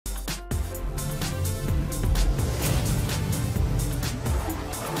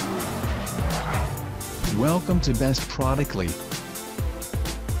Welcome to Best Productly.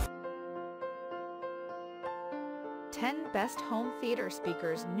 10 Best Home Theater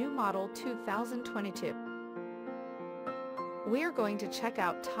Speakers New Model 2022. We are going to check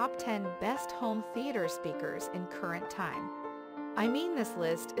out top 10 best home theater speakers in current time. I mean, this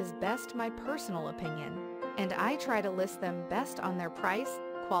list is best my personal opinion, and I try to list them best on their price,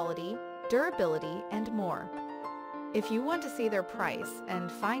 quality, durability, and more. If you want to see their price and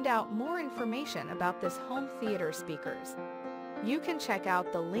find out more information about this home theater speakers, you can check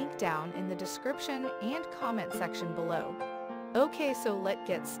out the link down in the description and comment section below. Okay, so let's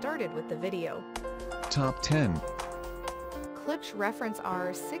get started with the video. Top 10. Klipsch Reference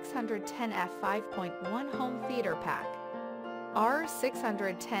R610F 5.1 Home Theater Pack.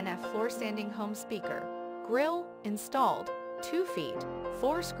 R610F Floor Standing Home Speaker. Grill, installed, 2 feet,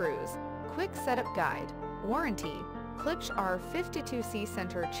 4 screws, quick setup guide, warranty. Klipsch R52C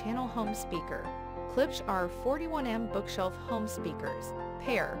Center Channel Home Speaker. Klipsch R41M Bookshelf Home Speakers.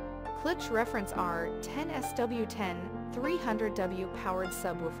 Pair. Klipsch Reference R10SW10 300W Powered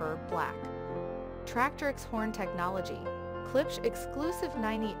Subwoofer Black. Tractrix Horn Technology. Klipsch exclusive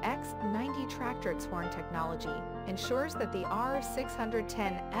 90x90 Tractrix Horn technology ensures that the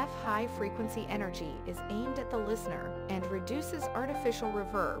R610F high-frequency energy is aimed at the listener and reduces artificial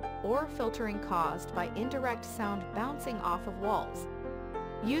reverb or filtering caused by indirect sound bouncing off of walls.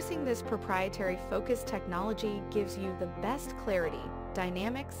 Using this proprietary focus technology gives you the best clarity,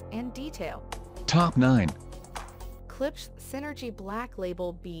 dynamics, and detail. Top 9. Klipsch Synergy Black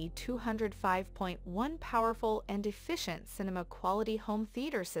Label B205.1 powerful and efficient cinema quality home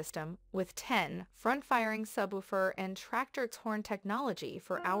theater system with 10 front-firing subwoofer and Tractrix horn technology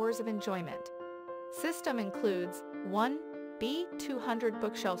for hours of enjoyment. System includes 1 B200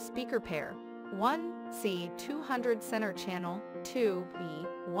 bookshelf speaker pair, 1 C200 center channel, 2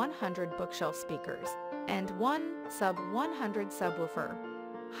 B100 bookshelf speakers, and 1 sub-100 subwoofer.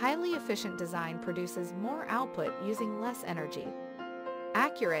 Highly efficient design produces more output using less energy.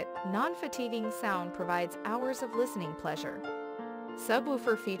 Accurate, non-fatiguing sound provides hours of listening pleasure.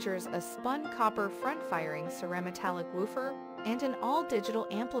 Subwoofer features a spun copper front-firing ceremetallic woofer and an all-digital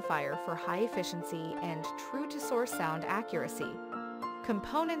amplifier for high efficiency and true-to-source sound accuracy.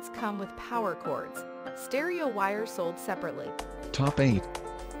 Components come with power cords. Stereo wire sold separately. Top 8.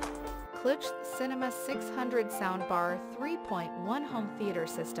 Klipsch Cinema 600 Soundbar 3.1 Home Theater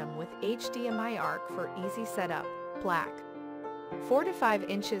System with HDMI-ARC for easy setup, black. 4 to 5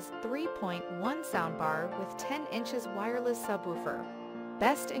 inches 3.1 soundbar with 10 inches wireless subwoofer.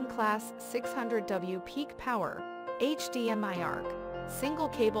 Best-in-class 600W peak power, HDMI-ARC, single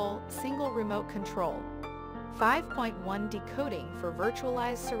cable, single remote control. 5.1 decoding for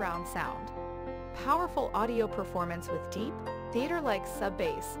virtualized surround sound. Powerful audio performance with deep, theater-like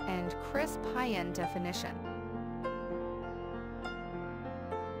sub-bass and crisp high-end definition.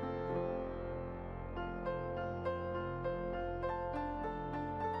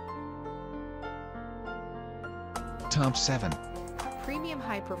 Top 7. Premium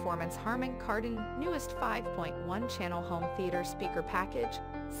high-performance Harman Kardon newest 5.1 channel home theater speaker package,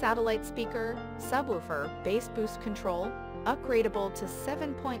 satellite speaker, subwoofer, bass boost control, upgradable to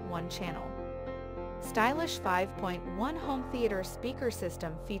 7.1 channel. Stylish 5.1 home theater speaker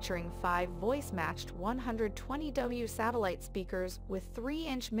system featuring 5 voice-matched 120W satellite speakers with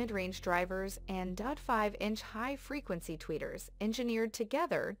 3-inch mid-range drivers and 5-inch high-frequency tweeters engineered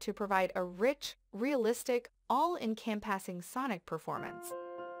together to provide a rich, realistic, all-encompassing sonic performance.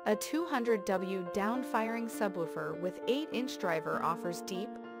 A 200W down-firing subwoofer with 8-inch driver offers deep,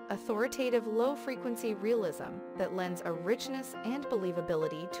 authoritative low-frequency realism that lends a richness and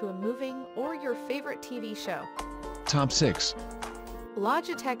believability to a moving or your favorite TV show. Top 6.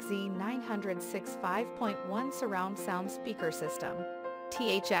 Logitech Z906 5.1 Surround Sound Speaker System.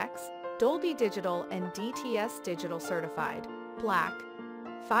 THX, Dolby Digital and DTS Digital Certified, black.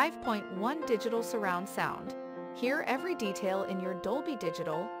 5.1 Digital Surround Sound. Hear every detail in your Dolby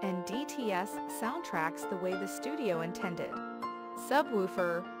Digital and DTS soundtracks the way the studio intended.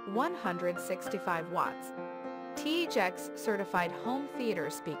 Subwoofer, 165 watts. THX certified home theater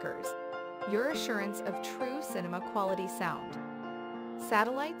speakers. Your assurance of true cinema quality sound.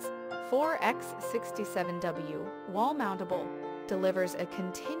 Satellites, 4x67W, wall mountable, delivers a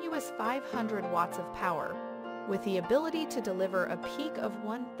continuous 500 watts of power, with the ability to deliver a peak of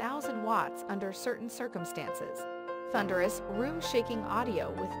 1,000 watts under certain circumstances. Thunderous, room-shaking audio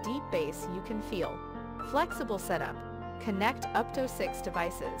with deep bass you can feel. Flexible setup. Connect up to 6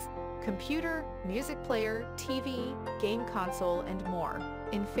 devices. Computer, music player, TV, game console, and more.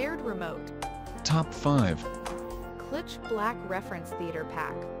 In paired remote. Top 5. Klipsch Black Reference Theater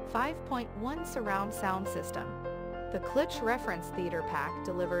Pack 5.1 Surround Sound System. The Klipsch Reference Theater Pack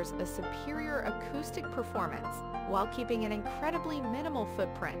delivers a superior acoustic performance while keeping an incredibly minimal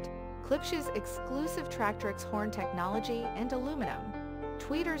footprint. Klipsch's exclusive Tractrix horn technology and aluminum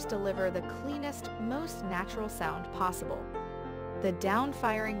tweeters deliver the cleanest, most natural sound possible. The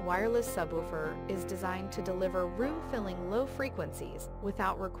down-firing wireless subwoofer is designed to deliver room-filling low frequencies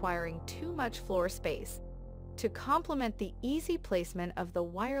without requiring too much floor space. To complement the easy placement of the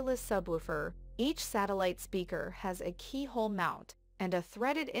wireless subwoofer, each satellite speaker has a keyhole mount and a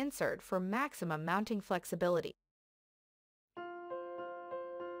threaded insert for maximum mounting flexibility.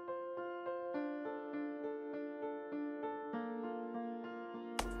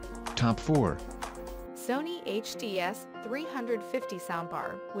 Top 4. Sony HDS 350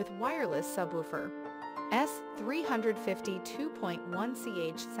 Soundbar with wireless subwoofer. S350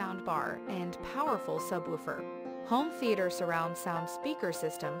 2.1ch soundbar and powerful subwoofer. Home theater surround sound speaker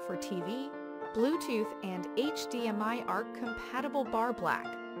system for TV, Bluetooth and HDMI-ARC compatible bar black.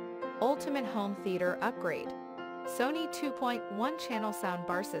 Ultimate home theater upgrade. Sony 2.1 channel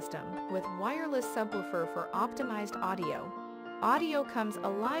soundbar system with wireless subwoofer for optimized audio. Audio comes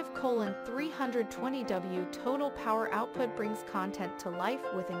alive: 320W total power output brings content to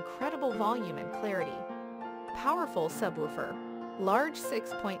life with incredible volume and clarity. Powerful subwoofer. Large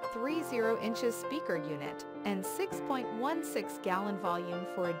 6.30 inches speaker unit and 6.16 gallon volume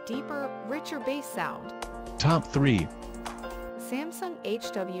for a deeper, richer bass sound. Top 3. Samsung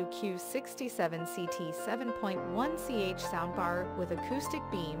HWQ67CT 7.1ch soundbar with acoustic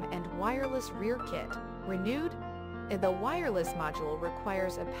beam and wireless rear kit. Renewed. The wireless module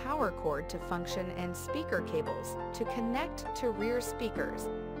requires a power cord to function and speaker cables to connect to rear speakers.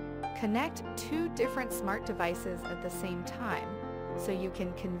 Connect 2 different smart devices at the same time, so you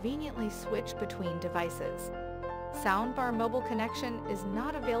can conveniently switch between devices. Soundbar mobile connection is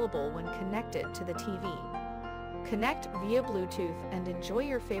not available when connected to the TV. Connect via Bluetooth and enjoy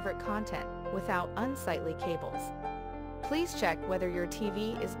your favorite content without unsightly cables. Please check whether your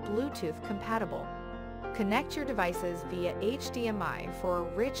TV is Bluetooth compatible. Connect your devices via HDMI for a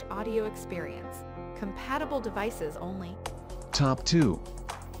rich audio experience. Compatible devices only. Top 2.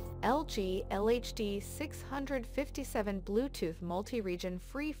 LG LHD 657 Bluetooth multi-region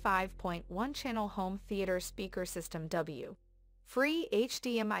free 5.1 channel home theater speaker system W. Free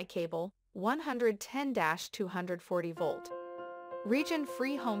HDMI cable 110-240 volt. Region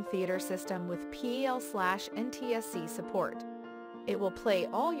free home theater system with PAL/NTSC support. It will play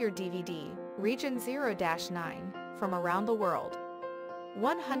all your DVD, Region 0-9, from around the world.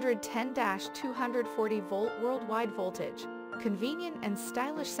 110-240 volt worldwide voltage. Convenient and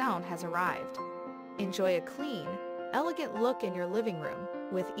stylish sound has arrived. Enjoy a clean, elegant look in your living room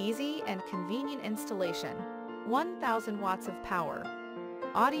with easy and convenient installation. 1000 watts of power.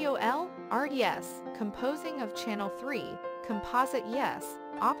 Audio L, R yes, composing of channel 3, composite yes,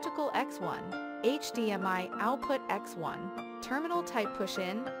 optical X1, HDMI output X1, terminal type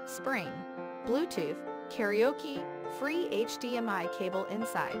push-in, spring, Bluetooth, karaoke, free HDMI cable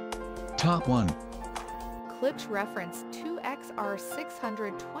inside. Top 1. Klipsch Reference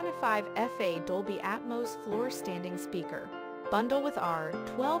 2XR625 FA Dolby Atmos floor standing speaker. Bundle with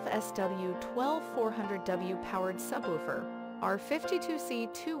R12SW 12400W powered subwoofer, R52C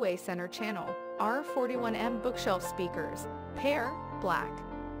two-way center channel, R41M bookshelf speakers, pair, black.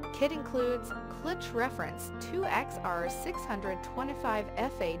 Kit includes Klipsch Reference 2XR625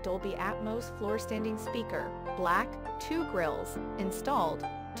 FA Dolby Atmos floor standing speaker, black, 2 grills, installed,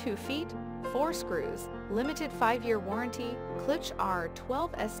 2 feet, 4 screws, limited 5-year warranty, Klipsch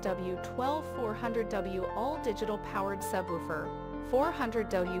R12SW 12400W all-digital powered subwoofer,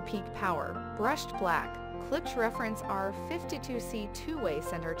 400W peak power, brushed black, Klipsch Reference R52C two-way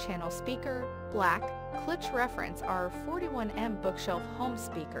center channel speaker, black, Klipsch Reference R41M bookshelf home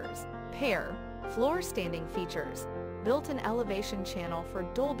speakers, pair, floor standing features, built-in elevation channel for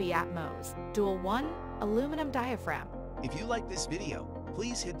Dolby Atmos, dual 1, aluminum diaphragm. If you like this video,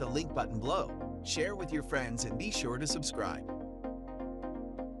 please hit the link button below, share with your friends and be sure to subscribe.